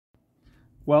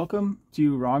Welcome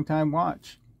to Wrong Time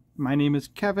Watch. My name is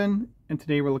Kevin, and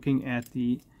today we're looking at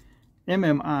the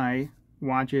MMI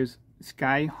watches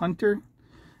Skyhunter.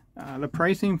 The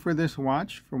pricing for this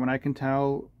watch, from what I can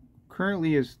tell,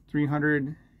 currently is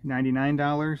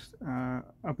 $399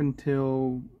 up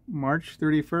until March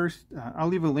 31st. I'll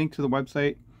leave a link to the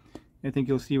website. I think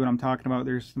you'll see what I'm talking about.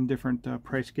 There's some different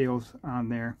price scales on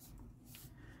there.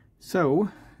 So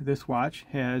this watch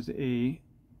has a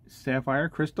sapphire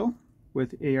crystal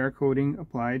with AR coating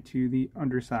applied to the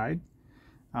underside.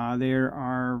 There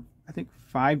are, I think,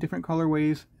 5 different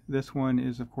colorways. This one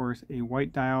is, of course, a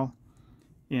white dial,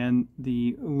 and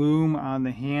the lume on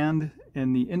the hand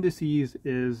and the indices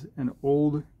is an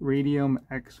old Radium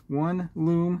X1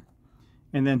 lume,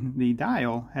 and then the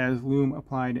dial has lume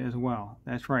applied as well.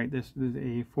 That's right, this is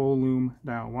a full lume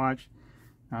dial watch.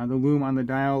 The lume on the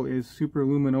dial is Super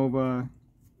Luminova.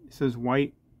 It says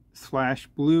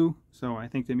white/blue, so I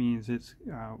think that means it's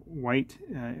white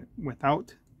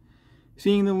without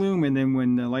seeing the lume, and then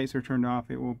when the lights are turned off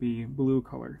it will be blue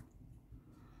color.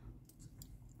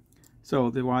 So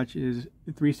the watch is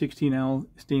 316L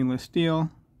stainless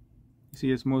steel. You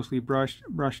see it's mostly brushed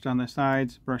on the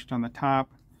sides, brushed on the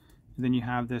top, and then you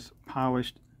have this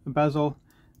polished bezel.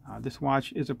 This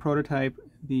watch is a prototype.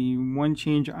 The one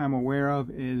change I'm aware of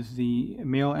is the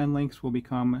male end links will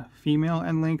become female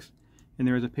end links, and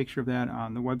there is a picture of that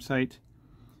on the website.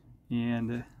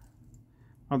 And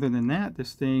other than that,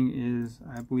 this thing is,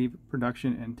 I believe,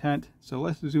 production intent. So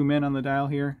let's zoom in on the dial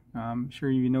here. I'm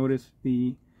sure you notice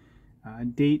the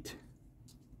date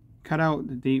cutout,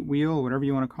 the date wheel, whatever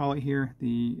you want to call it here.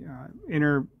 The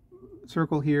inner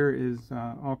circle here is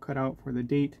all cut out for the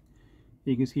date.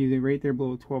 You can see that right there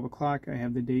below 12 o'clock I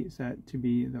have the date set to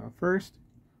be the 1st,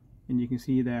 and you can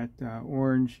see that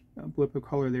orange blip of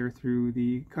color there through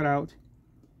the cutout.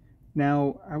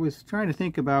 Now, I was trying to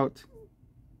think about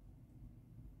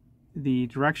the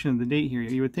direction of the date here.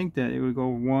 You would think that it would go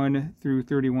 1 through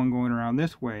 31 going around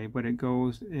this way, but it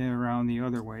goes around the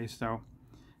other way. So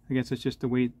I guess it's just the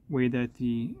way that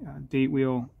the date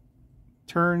wheel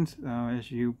turns as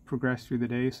you progress through the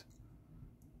days.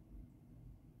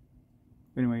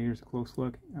 Anyway, here's a close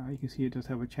look. You can see it does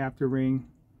have a chapter ring.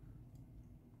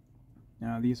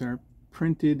 Now these are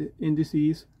printed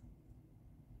indices.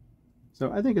 So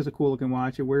I think it's a cool looking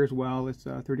watch. It wears well. It's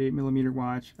a 38mm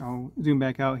watch. I'll zoom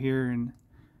back out here and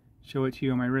show it to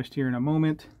you on my wrist here in a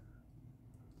moment.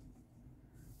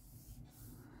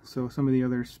 So some of the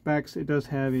other specs, it does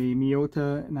have a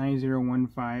Miyota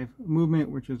 9015 movement,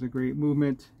 which is a great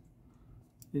movement.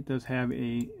 It does have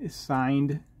a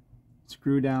signed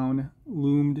screw down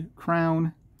lumed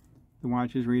crown. The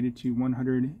watch is rated to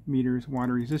 100 meters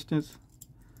water resistance.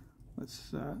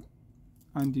 Let's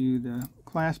undo the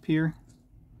clasp here.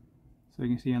 So you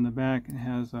can see on the back it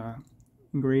has a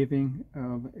engraving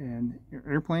of an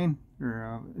airplane,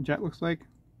 or a jet, looks like.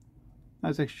 Not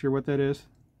exactly sure what that is.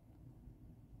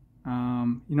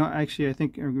 You know, actually I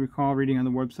think I recall reading on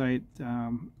the website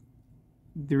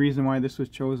the reason why this was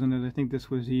chosen is I think this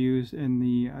was used in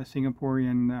the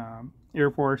Singaporean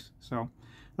Air Force. So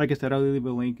like I said, I'll leave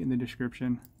a link in the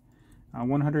description.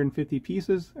 150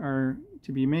 pieces are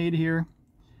to be made here.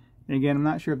 And again, I'm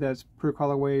not sure if that's per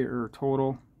colorway or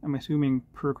total. I'm assuming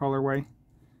per colorway.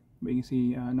 But you can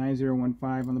see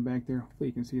 9015 on the back there. Hopefully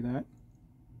you can see that.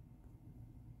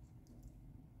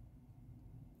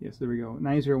 Yes, there we go.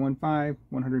 9015,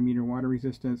 100 meter water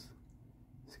resistance,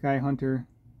 Skyhunter,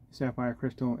 sapphire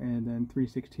crystal, and then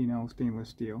 316L stainless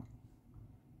steel.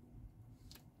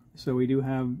 So we do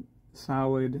have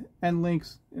solid end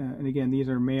links, and again, these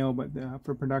are male, but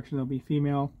for production they'll be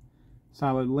female.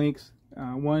 Solid links.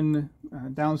 One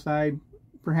downside,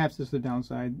 perhaps this is the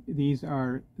downside, these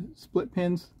are split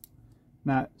pins,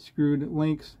 not screwed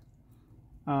links.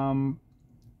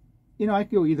 You know, I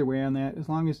could go either way on that. As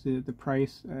long as the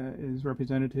price is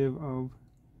representative of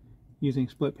using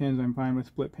split pins, I'm fine with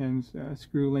split pins.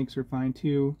 Screw links are fine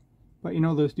too, but you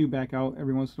know, those do back out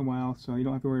every once in a while, so you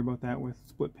don't have to worry about that with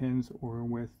split pins or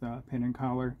with pin and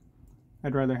collar.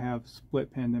 I'd rather have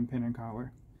split pin than pin and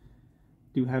collar.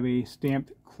 Do have a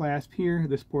stamped clasp here.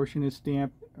 This portion is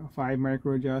stamped 5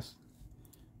 micro adjust.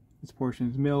 This portion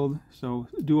is milled, so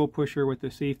dual pusher with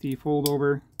the safety fold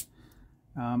over.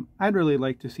 I'd really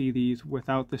like to see these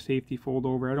without the safety fold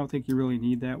over. I don't think you really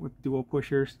need that with dual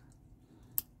pushers.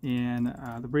 And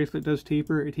the bracelet does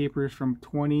taper. It tapers from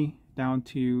 20 down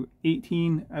to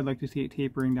 18. I'd like to see it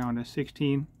tapering down to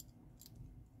 16.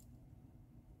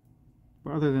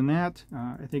 But other than that,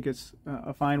 I think it's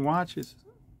a fine watch. It's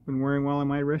been wearing well on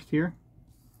my wrist here.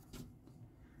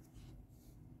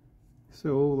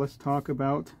 So let's talk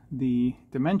about the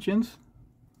dimensions.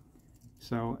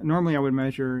 So normally I would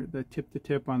measure the tip to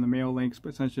tip on the male links,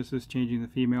 but since this is changing the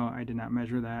female, I did not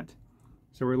measure that.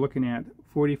 So we're looking at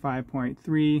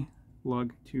 45.3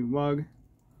 lug to lug,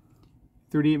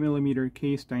 38 millimeter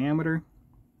case diameter,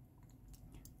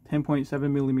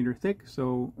 10.7 millimeter thick,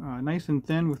 so nice and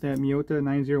thin with that Miyota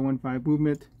 9015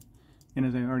 movement. And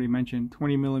as I already mentioned,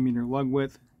 20 millimeter lug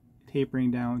width,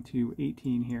 tapering down to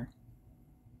 18 here.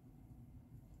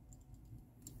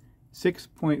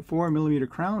 6.4 millimeter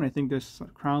crown. I think this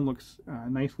crown looks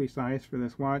nicely sized for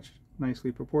this watch,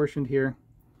 nicely proportioned here.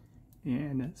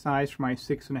 And size for my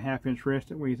 6.5 inch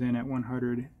wrist, it weighs in at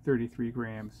 133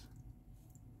 grams.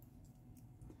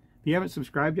 If you haven't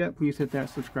subscribed yet, please hit that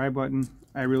subscribe button.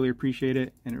 I really appreciate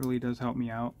it, and it really does help me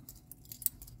out.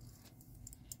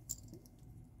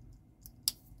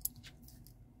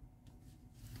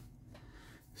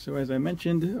 So as I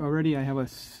mentioned already, I have a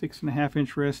 6.5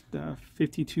 inch wrist,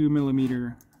 52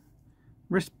 millimeter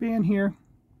wristband here,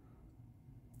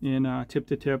 and tip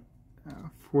to tip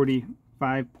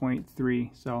 45.3.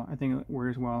 So I think it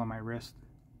wears well on my wrist.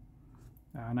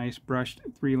 Nice brushed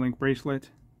 3-link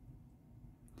bracelet.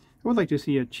 I would like to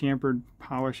see a chamfered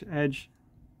polish edge,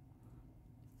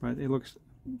 but it looks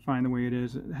fine the way it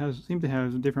is. It seems to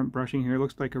have different brushing here. It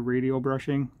looks like a radial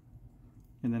brushing,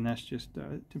 and then that's just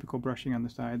typical brushing on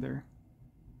the side there.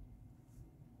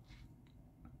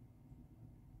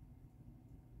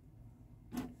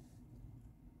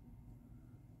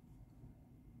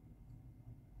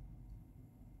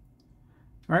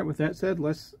 All right, with that said,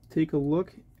 let's take a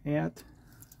look at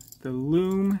the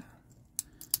LUME.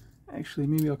 Actually,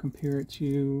 maybe I'll compare it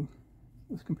to,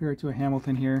 let's compare it to a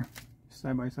Hamilton here,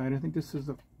 side by side. I think this is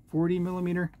a 40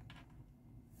 millimeter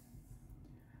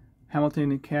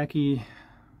Hamilton khaki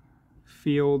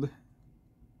field,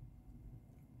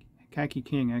 khaki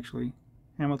king actually,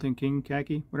 Hamilton king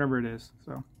khaki, whatever it is.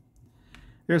 So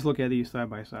there's a look at these side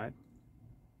by side.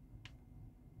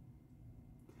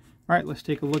 All right, let's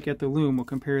take a look at the LUME. We'll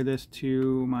compare this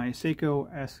to my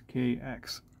Seiko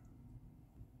SKX.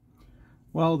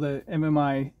 Well, the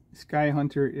MMI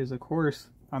Skyhunter is, of course,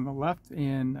 on the left,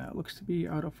 and looks to be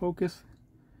out of focus.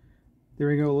 There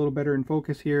we go, a little better in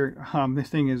focus here. This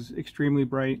thing is extremely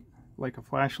bright, like a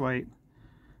flashlight.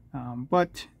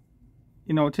 But,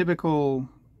 you know, a typical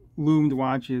LUMEd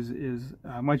watch is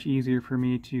much easier for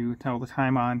me to tell the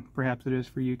time on. Perhaps it is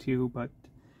for you too, but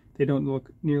they don't look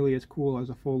nearly as cool as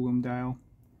a full LUME dial.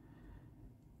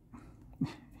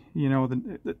 You know,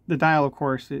 the dial, of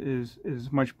course, is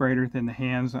much brighter than the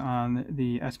hands on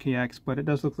the SKX, but it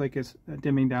does look like it's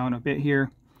dimming down a bit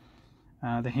here.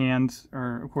 The hands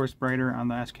are, of course, brighter on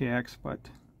the SKX, but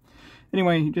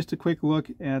anyway, just a quick look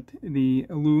at the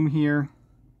LUME here.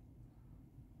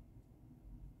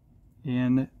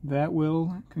 And that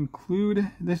will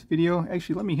conclude this video.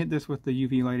 Actually, let me hit this with the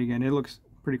UV light again. It looks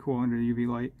pretty cool under the UV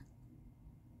light.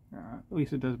 At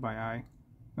least it does by eye.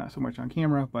 Not so much on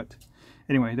camera, but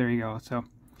anyway, there you go. So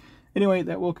anyway,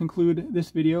 that will conclude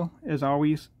this video. As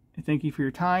always, thank you for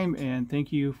your time, and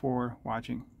thank you for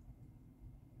watching.